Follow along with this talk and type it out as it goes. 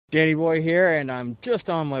Danny Boy here, and I'm just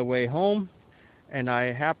on my way home, and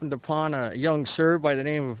I happened upon a young sir by the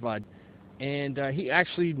name of and he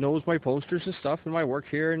actually knows my posters and stuff and my work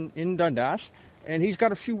here in Dundas, and he's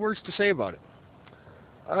got a few words to say about it.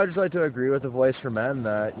 I'd just like to agree with the Voice for Men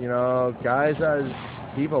that, guys as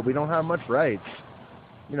people, we don't have much rights.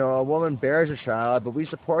 A woman bears a child, but we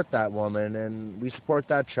support that woman, and we support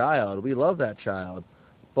that child. We love that child.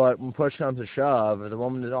 But when push comes to shove, if the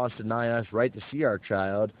woman wants to deny us right to see our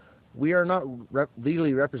child, we are not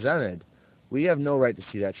legally represented. We have no right to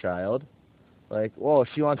see that child. Like, oh,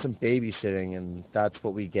 she wants some babysitting, and that's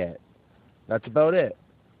what we get. That's about it.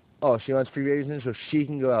 Oh, she wants free babysitting so she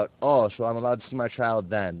can go out. Oh, so I'm allowed to see my child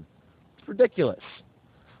then. It's ridiculous.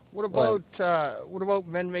 What about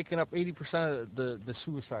men making up 80% of the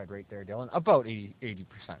suicide rate there, Dylan? About 80%.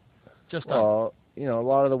 Well, a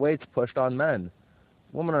lot of the weight's pushed on men.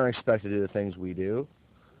 Women aren't expected to do the things we do.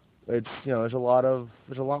 It's there's a lot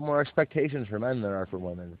more expectations for men than there are for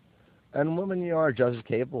women, and women are just as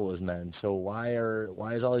capable as men. So why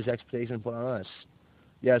is all these expectations put on us?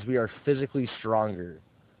 Yes, we are physically stronger.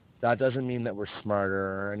 That doesn't mean that we're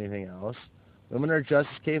smarter or anything else. Women are just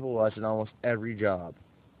as capable as us in almost every job.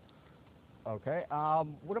 Okay.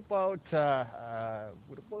 What about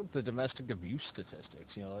the domestic abuse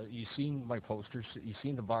statistics? You've seen my posters. You've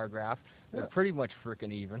seen the bar graph. They're pretty much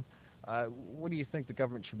frickin' even. What do you think the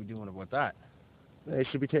government should be doing about that? They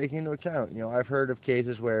should be taking into account. I've heard of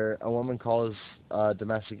cases where a woman calls a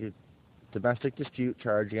domestic dispute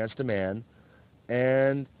charge against a man,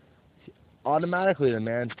 and automatically the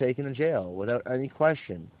man's taken to jail without any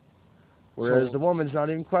question. Whereas the woman's not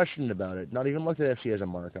even questioned about it, not even looked at if she has a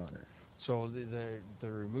mark on her. So the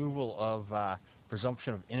removal of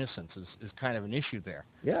presumption of innocence is kind of an issue there.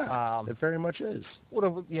 Yeah, it very much is. What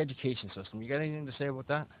about the education system? You got anything to say about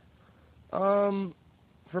that?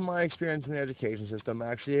 From my experience in the education system,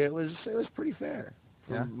 actually, it was pretty fair.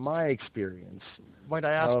 From my experience. Might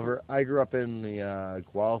I ask? However, I grew up in the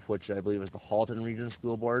Guelph, which I believe is the Halton Region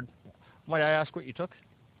School Board. Might I ask what you took?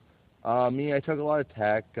 I took a lot of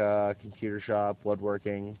tech, computer shop,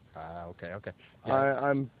 woodworking. Okay. Yeah.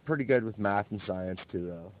 I'm pretty good with math and science, too,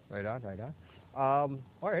 though. Right on. All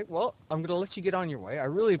right, well, I'm going to let you get on your way. I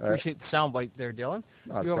really appreciate the soundbite there, Dylan.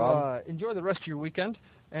 Not a problem. Enjoy the rest of your weekend.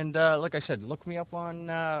 And like I said, look me up on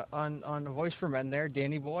the Voice for Men there,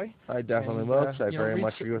 Danny Boy. I definitely will, because I very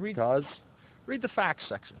much agree with the cause. Read the facts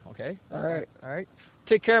section, okay? All right.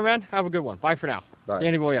 Take care, man. Have a good one. Bye for now. Bye.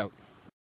 Danny Boy out.